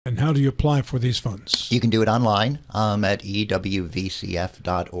And how do you apply for these funds? You can do it online at ewvcf.org.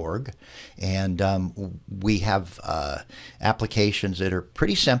 And we have applications that are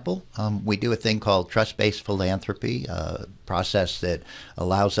pretty simple. We do a thing called trust-based philanthropy, a process that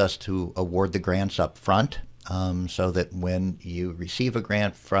allows us to award the grants up front. So that when you receive a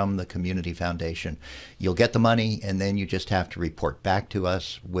grant from the community foundation, you'll get the money, and then you just have to report back to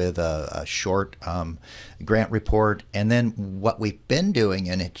us with a short grant report. And then what we've been doing,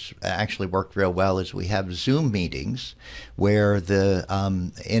 and it's actually worked real well, is we have Zoom meetings where the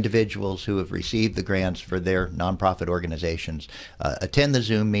individuals who have received the grants for their nonprofit organizations attend the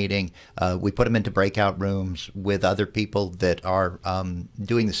Zoom meeting. We put them into breakout rooms with other people that are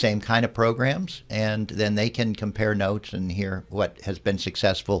doing the same kind of programs, and then they can compare notes and hear what has been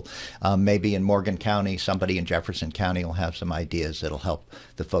successful. Maybe in Morgan County, somebody in Jefferson County will have some ideas that'll help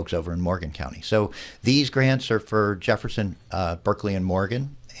the folks over in Morgan County. So these grants are for Jefferson, Berkeley, and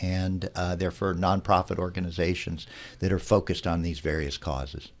Morgan, and they're for nonprofit organizations that are focused on these various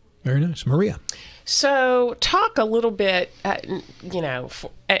causes. Very nice. Maria. So talk a little bit, and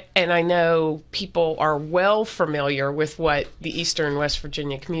I know people are well familiar with what the Eastern West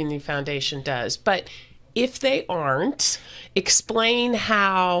Virginia Community Foundation does, but if they aren't, explain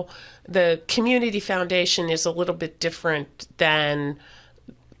how the Community Foundation is a little bit different than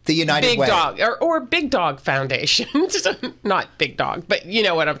the United Big Way. Dog or Big Dog Foundation. Not Big Dog, but you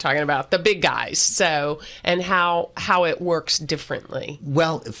know what I'm talking about, the big guys. So, and how it works differently.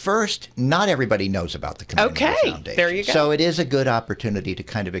 Well, first, not everybody knows about the Community Foundation. There you go. So it is a good opportunity to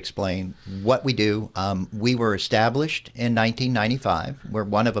kind of explain what we do. We were established in 1995. We're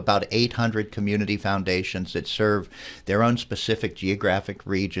one of about 800 community foundations that serve their own specific geographic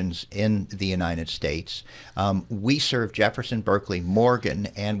regions in the United States. We serve Jefferson, Berkeley, Morgan,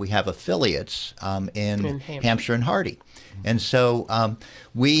 and we have affiliates in Hampshire and Hardy. And so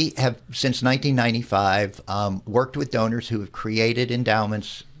we have, since 1995, worked with donors who have created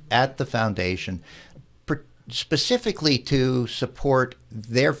endowments at the foundation specifically to support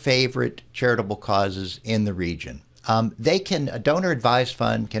their favorite charitable causes in the region. A donor advised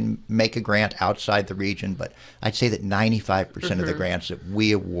fund can make a grant outside the region, but I'd say that 95% of the grants that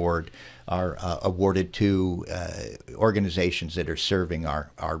we award are awarded to organizations that are serving our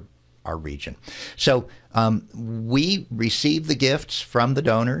region. So we receive the gifts from the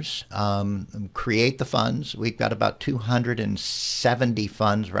donors, create the funds. We've got about 270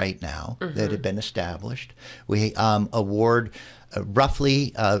 funds right now that have been established. We award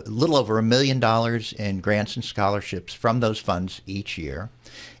roughly a little over $1 million in grants and scholarships from those funds each year.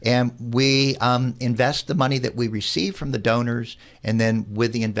 And we invest the money that we receive from the donors, and then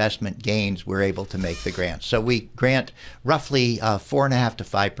with the investment gains, we're able to make the grants. So we grant roughly 4.5% to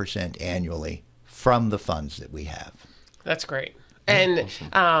 5% annually from the funds that we have. That's great. And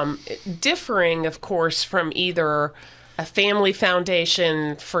differing, of course, from either a family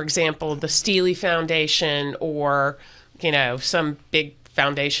foundation, for example, the Steely Foundation, or some big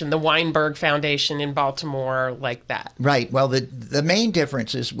foundation, the Weinberg Foundation in Baltimore, like that. Right. Well, the main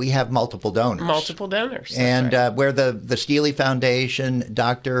difference is we have multiple donors. Multiple donors. And right. Where the Steely Foundation,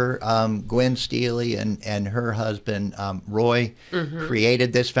 Dr. Gwen Steely and her husband, Roy,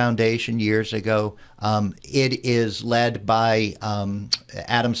 created this foundation years ago. It is led by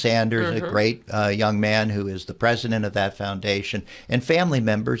Adam Sanders, a great young man who is the president of that foundation, and family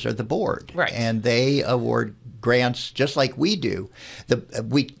members are the board. Right. And they award grants just like we do.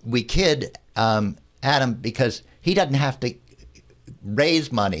 We kid Adam because he doesn't have to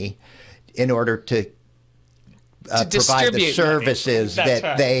raise money in order to provide the services that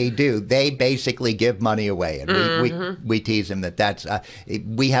right. they do. They basically give money away, and we tease him that's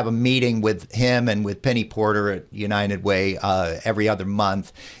we have a meeting with him and with Penny Porter at United Way every other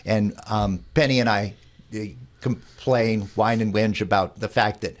month, and Penny and I complain, whine and whinge about the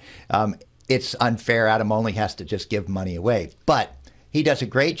fact that it's unfair. Adam only has to just give money away. But he does a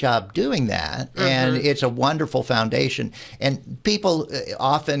great job doing that, and it's a wonderful foundation. And people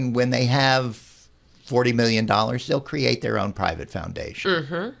often, when they have $40 million, they'll create their own private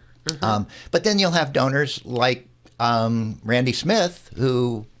foundation. But then you'll have donors like Randy Smith,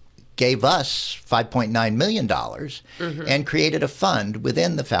 who gave us $5.9 million and created a fund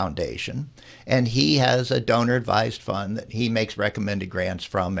within the foundation. And he has a donor-advised fund that he makes recommended grants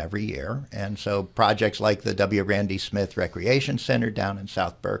from every year. And so projects like the W. Randy Smith Recreation Center down in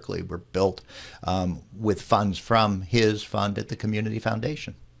South Berkeley were built with funds from his fund at the Community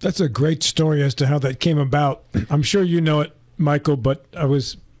Foundation. That's a great story as to how that came about. I'm sure you know it, Michael, but I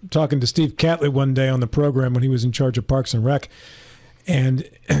was talking to Steve Catlett one day on the program when he was in charge of Parks and Rec, and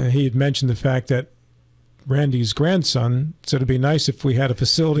he had mentioned the fact that Randy's grandson said it'd be nice if we had a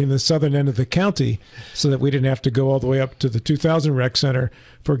facility in the southern end of the county so that we didn't have to go all the way up to the 2000 Rec Center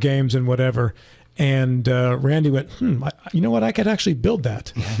for games and whatever. And Randy went, you know what? I could actually build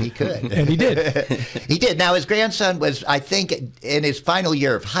that. Yeah, he could. And he did. He did. Now, his grandson was, I think, in his final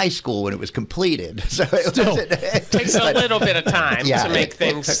year of high school when it was completed. So it takes a little bit of time Yeah, to make it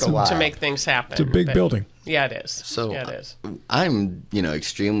things took a while. to make things happen. It's a big building. Yeah, it is. So yeah, it is. I'm,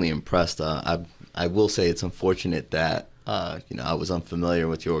 extremely impressed. I will say it's unfortunate that, I was unfamiliar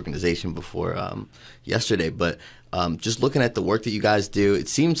with your organization before yesterday, but just looking at the work that you guys do, it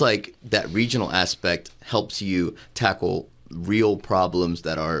seems like that regional aspect helps you tackle real problems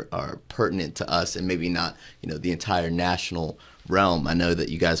that are pertinent to us and maybe not, the entire national realm. I know that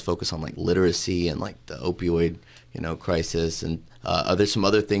you guys focus on like literacy and like the opioid, crisis, and are there some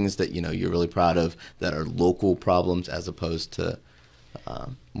other things that, you're really proud of that are local problems as opposed to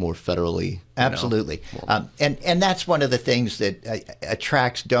more federally? Absolutely. And that's one of the things that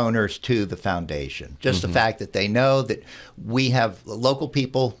attracts donors to the foundation. Just the fact that they know that we have local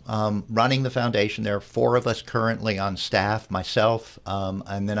people running the foundation. There are 4 of us currently on staff, myself,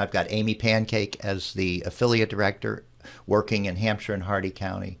 and then I've got Amy Pancake as the affiliate director working in Hampshire and Hardy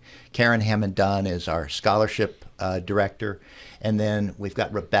County. Karen Hammond Dunn is our scholarship director. And then we've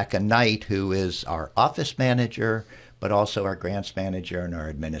got Rebecca Knight, who is our office manager, but also our grants manager and our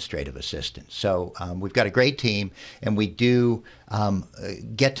administrative assistant. So we've got a great team, and we do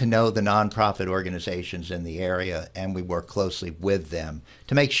get to know the nonprofit organizations in the area, and we work closely with them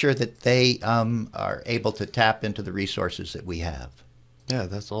to make sure that they are able to tap into the resources that we have. Yeah,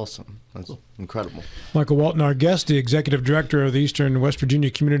 that's awesome. That's incredible. Michael Whalton, our guest, the executive director of the Eastern West Virginia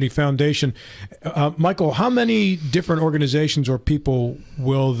Community Foundation. Michael, how many different organizations or people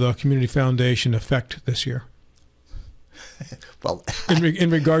will the Community Foundation affect this year? Well, in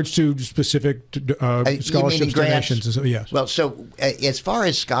regards to specific scholarships, donations, yes. Well, so as far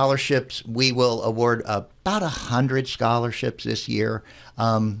as scholarships, we will award about 100 scholarships this year.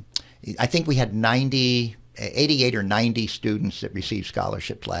 I think we had 88 or 90 students that received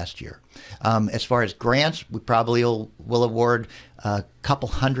scholarships last year. As far as grants, we probably will award a couple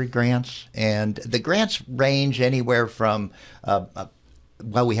hundred grants, and the grants range anywhere from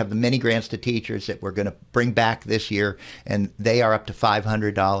well, we have the mini grants to teachers that we're going to bring back this year, and they are up to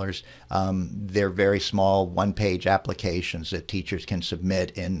 $500. They're very small one-page applications that teachers can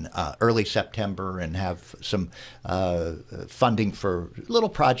submit in early September and have some funding for little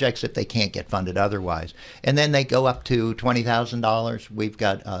projects that they can't get funded otherwise. And then they go up to $20,000. We've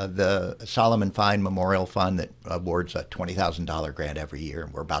got the Solomon Fine Memorial Fund that awards a $20,000 grant every year,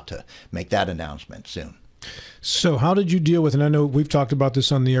 and we're about to make that announcement soon. So how did you deal with, and I know we've talked about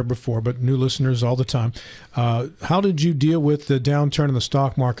this on the air before, but new listeners all the time, how did you deal with the downturn in the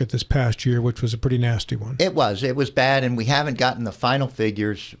stock market this past year, which was a pretty nasty one? It was bad, and we haven't gotten the final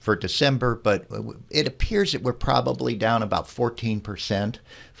figures for December, but it appears that we're probably down about 14%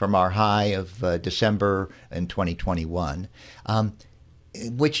 from our high of December in 2021.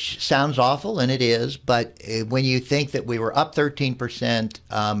 Which sounds awful, and it is, but when you think that we were up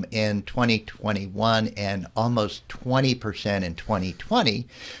 13% in 2021 and almost 20% in 2020,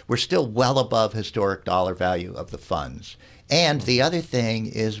 we're still well above historic dollar value of the funds. And the other thing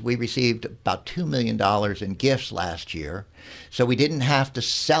is we received about $2 million in gifts last year, so we didn't have to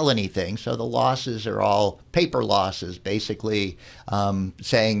sell anything. So the losses are all paper losses, basically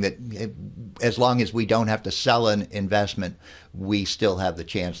saying that as long as we don't have to sell an investment, we still have the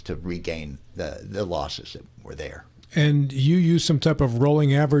chance to regain the losses that were there. And you use some type of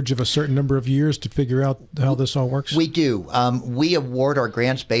rolling average of a certain number of years to figure out how this all works? We do. We award our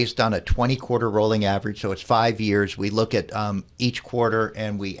grants based on a 20-quarter rolling average, so it's 5 years. We look at each quarter,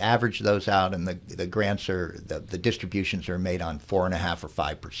 and we average those out, and the grants are, the distributions are made on 4.5 or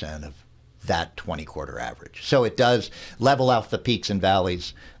 5% of that 20-quarter average. So it does level out the peaks and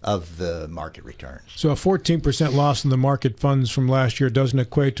valleys of the market returns. So a 14% loss in the market funds from last year doesn't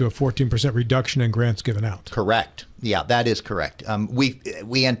equate to a 14% reduction in grants given out. Correct. Yeah, that is correct.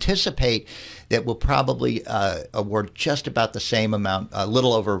 We anticipate that we'll probably award just about the same amount, a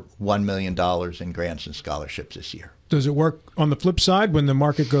little over $1 million in grants and scholarships this year. Does it work on the flip side when the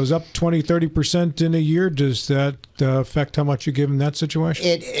market goes up 20, 30% in a year? Does that affect how much you give in that situation?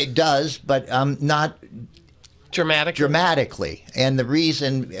 It does, but not dramatically. And the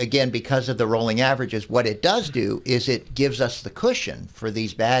reason, again, because of the rolling averages, what it does do is it gives us the cushion for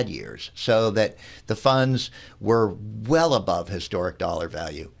these bad years so that the funds were well above historic dollar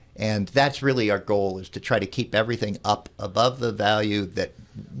value. And that's really our goal, is to try to keep everything up above the value that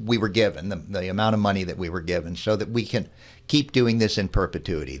we were given, the amount of money that we were given, so that we can keep doing this in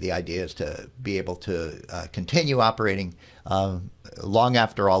perpetuity. The idea is to be able to continue operating long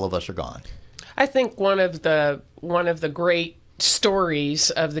after all of us are gone. I think one of the great stories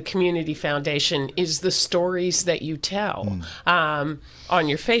of the Community Foundation is the stories that you tell on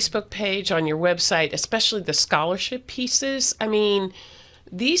your Facebook page, on your website, especially the scholarship pieces. I mean,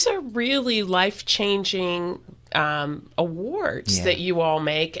 these are really life-changing awards that you all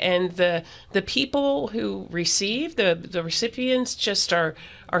make, and the people who receive the recipients just are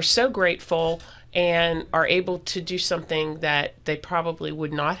so grateful and are able to do something that they probably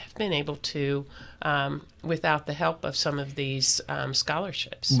would not have been able to without the help of some of these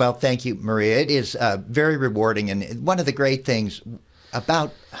scholarships. Well, thank you, Maria. It is very rewarding, and one of the great things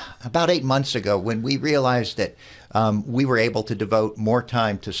about 8 months ago, when we realized that we were able to devote more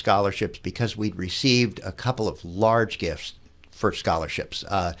time to scholarships because we'd received a couple of large gifts for scholarships.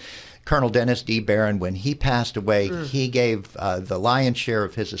 Colonel Dennis D. Barron, when he passed away, he gave the lion's share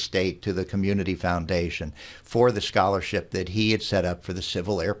of his estate to the Community Foundation for the scholarship that he had set up for the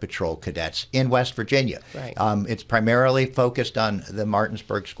Civil Air Patrol cadets in West Virginia. Right. It's primarily focused on the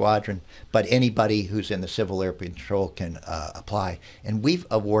Martinsburg Squadron, but anybody who's in the Civil Air Patrol can apply. And we've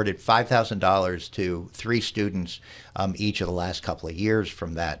awarded $5,000 to 3 students each of the last couple of years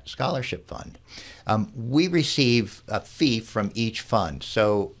from that scholarship fund. We receive a fee from each fund.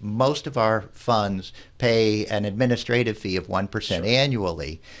 So most of our funds pay an administrative fee of 1%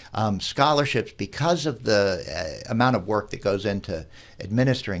 annually. Scholarships, because of the amount of work that goes into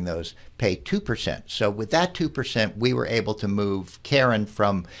administering those, pay 2%. So with that 2%, we were able to move Karen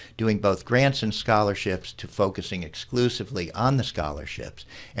from doing both grants and scholarships to focusing exclusively on the scholarships.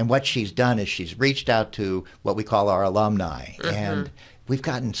 And what she's done is she's reached out to what we call our alumni. And we've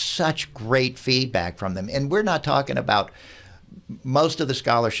gotten such great feedback from them. And we're not talking about most of the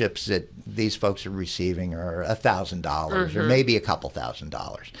scholarships that these folks are receiving are $1,000 or maybe a couple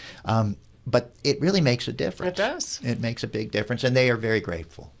 $1,000. But it really makes a difference. It does. It makes a big difference, and they are very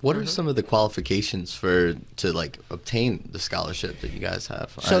grateful. What are some of the qualifications to obtain the scholarship that you guys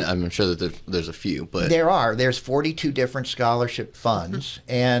have? So, I'm sure that there's a few, but there's 42 different scholarship funds,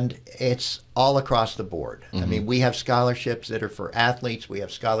 and it's all across the board. I mean, we have scholarships that are for athletes. We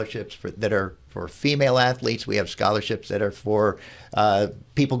have scholarships that are for female athletes. We have scholarships that are for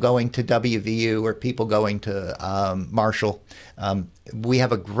people going to WVU or people going to Marshall. We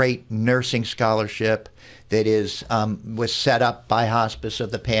have a great nursing scholarship that was set up by Hospice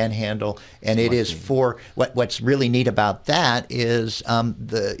of the Panhandle, and it is for what's really neat about that is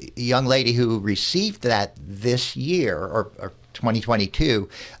the young lady who received that this year or 2022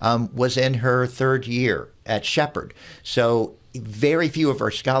 was in her 3rd year at Shepherd. So very few of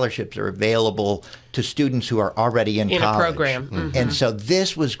our scholarships are available to students who are already in college. A program. And so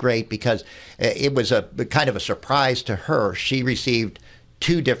this was great because it was a kind of a surprise to her. She received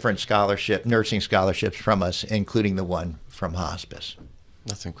 2 different nursing scholarships from us, including the one from Hospice.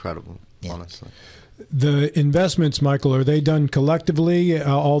 That's incredible, honestly. The investments, Michael, are they done collectively?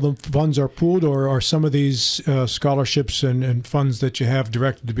 All the funds are pooled, or are some of these scholarships and funds that you have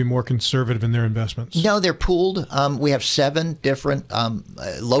directed to be more conservative in their investments? No, they're pooled. We have 7 different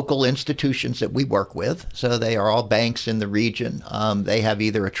local institutions that we work with. So they are all banks in the region. They have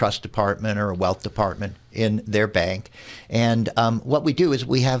either a trust department or a wealth department in their bank. And what we do is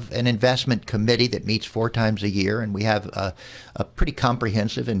we have an investment committee that meets 4 times a year, and we have a pretty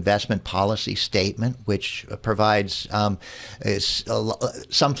comprehensive investment policy statement, which provides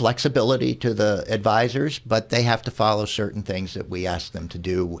some flexibility to the advisors, but they have to follow certain things that we ask them to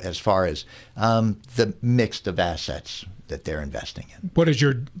do as far as the mix of assets that they're investing in. What is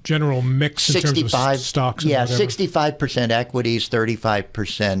your general mix in terms of stocks? Yeah, 65% equities,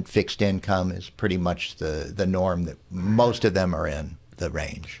 35% fixed income is pretty much the norm that most of them are in the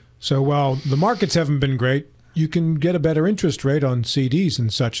range. So while the markets haven't been great, you can get a better interest rate on CDs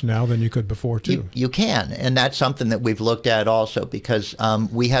and such now than you could before, too. You can, and that's something that we've looked at also because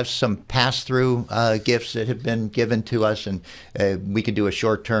we have some pass-through gifts that have been given to us, and we can do a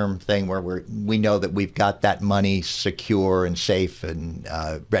short-term thing where we know that we've got that money secure and safe and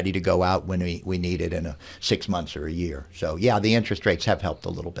ready to go out when we need it in 6 months or a year. So, yeah, the interest rates have helped a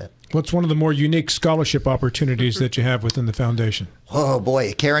little bit. What's one of the more unique scholarship opportunities that you have within the foundation? Oh,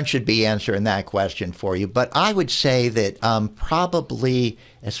 boy, Karen should be answering that question for you. But I would say that probably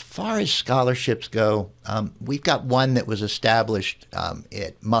as far as scholarships go, we've got one that was established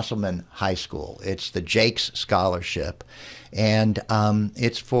at Musselman High School. It's the Jakes Scholarship. And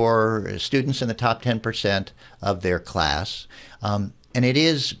it's for students in the top 10% of their class. And it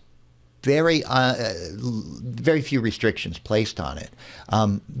is very few restrictions placed on it.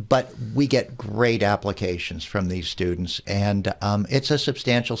 But we get great applications from these students, and it's a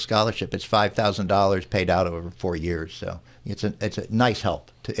substantial scholarship. It's $5,000 paid out over 4 years, so it's a nice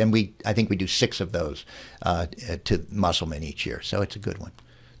help. I think we do 6 of those to Musselman each year, so it's a good one.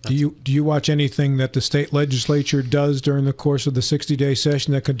 Do you watch anything that the state legislature does during the course of the 60-day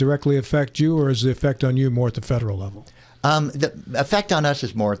session that could directly affect you, or is the effect on you more at the federal level? The effect on us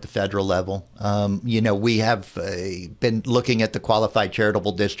is more at the federal level. We have been looking at the qualified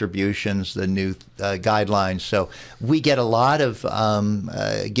charitable distributions, the new guidelines. So we get a lot of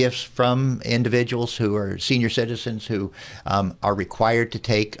gifts from individuals who are senior citizens who are required to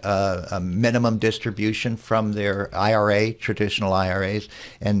take a minimum distribution from their IRA, traditional IRAs,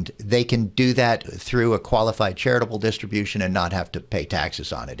 and they can do that through a qualified charitable distribution and not have to pay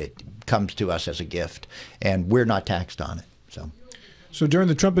taxes on it. It comes to us as a gift, and we're not taxed on it. So during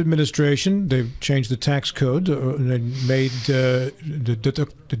the Trump administration, they changed the tax code and they made the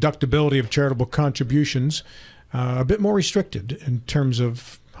deductibility of charitable contributions a bit more restricted in terms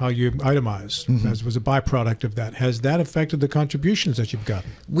of how you itemize, as was a byproduct of that. Has that affected the contributions that you've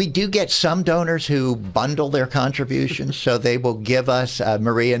gotten? We do get some donors who bundle their contributions, so they will give us,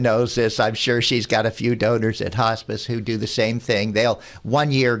 Maria knows this, I'm sure she's got a few donors at hospice who do the same thing. They'll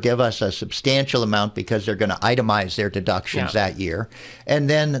one year give us a substantial amount because they're going to itemize their deductions that year. And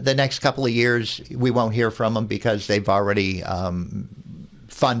then the next couple of years, we won't hear from them because they've already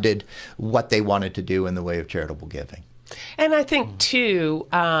funded what they wanted to do in the way of charitable giving. And I think, too,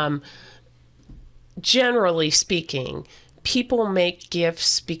 generally speaking, people make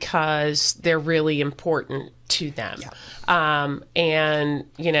gifts because they're really important to them. And,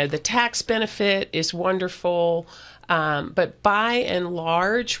 the tax benefit is wonderful. But by and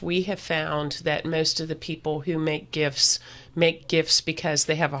large, we have found that most of the people who make gifts because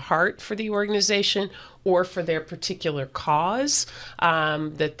they have a heart for the organization or for their particular cause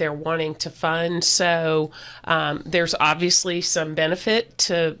that they're wanting to fund. So there's obviously some benefit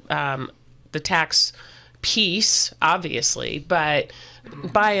to the tax piece, obviously, but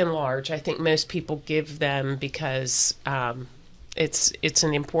by and large, I think most people give them because it's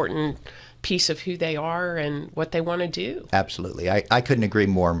an important piece of who they are and what they want to do. Absolutely. I couldn't agree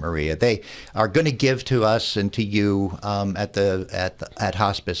more, Maria. They are going to give to us and to you at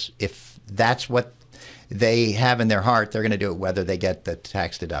hospice. If that's what they have in their heart, they're going to do it whether they get the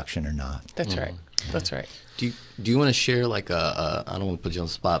tax deduction or not. That's right. That's right. Do you want to share I don't want to put you on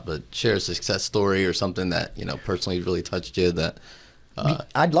the spot, but share a success story or something that, personally really touched you that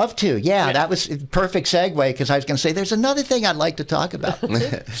I'd love to. Yeah, that was a perfect segue because I was going to say there's another thing I'd like to talk about.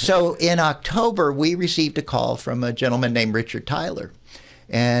 So in October, we received a call from a gentleman named Richard Tyler.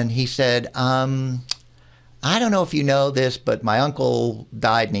 And he said, I don't know if you know this, but my uncle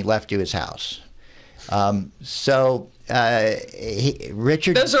died and he left you his house.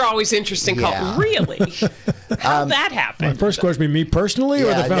 Richard... Those are always interesting calls. Really? How'd that happen? My first question would be me personally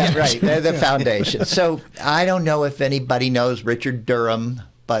or the foundation? Right, the foundation. So I don't know if anybody knows Richard Durham,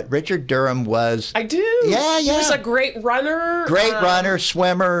 but Richard Durham was... I do. Yeah. He was a great runner. Great runner,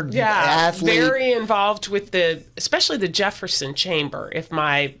 swimmer, athlete. Very involved with especially the Jefferson Chamber, if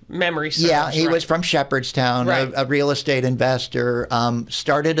my memory serves Yeah, he right. was from Shepherdstown, Right. a real estate investor,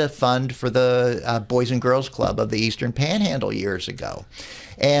 started a fund for the Boys and Girls Club of the Eastern Panhandle years ago.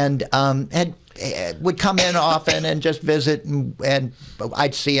 And would come in often and just visit, and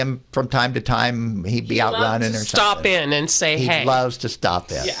I'd see him from time to time. He'd be out running or something. Stop in and say hey. He loves to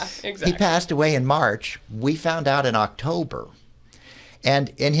stop in. Yeah, exactly. He passed away in March. We found out in October.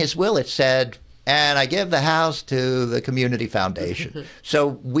 And in his will it said, and I give the house to the community foundation. So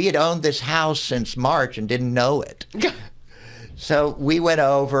we had owned this house since March and didn't know it. So we went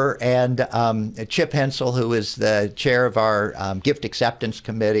over, and Chip Hensel, who is the chair of our gift acceptance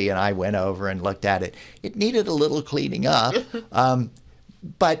committee, and I went over and looked at it. It needed a little cleaning up,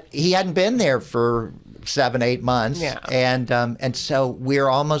 but he hadn't been there for 7-8 months, and so we're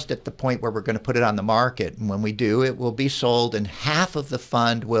almost at the point where we're going to put it on the market. And when we do, it will be sold, and half of the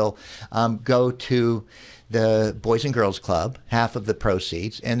fund will go to the Boys and Girls Club, half of the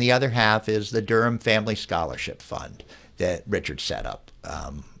proceeds, and the other half is the Durham Family Scholarship Fund that Richard set up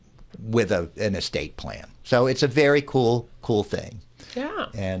with an estate plan. So it's a very cool thing. Yeah.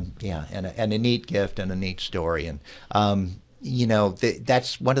 And a neat gift and a neat story. And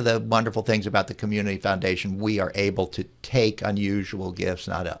that's one of the wonderful things about the Community Foundation. We are able to take unusual gifts.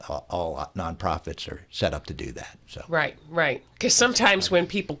 Not all nonprofits are set up to do that. So Right. Because sometimes when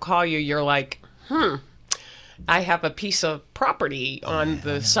people call you, you're like, I have a piece of property on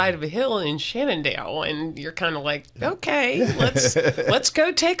the side of a hill in Shenandoah, and you're kind of like, okay, let's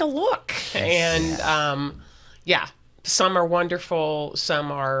go take a look. And yeah, some are wonderful,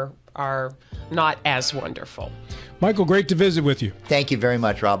 some are not as wonderful. Michael, great to visit with you. Thank you very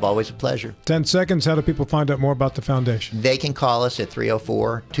much, Rob. Always a pleasure. 10 seconds. How do people find out more about the foundation? They can call us at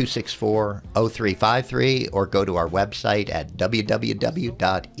 304-264-0353 or go to our website at www.ewvcf.org.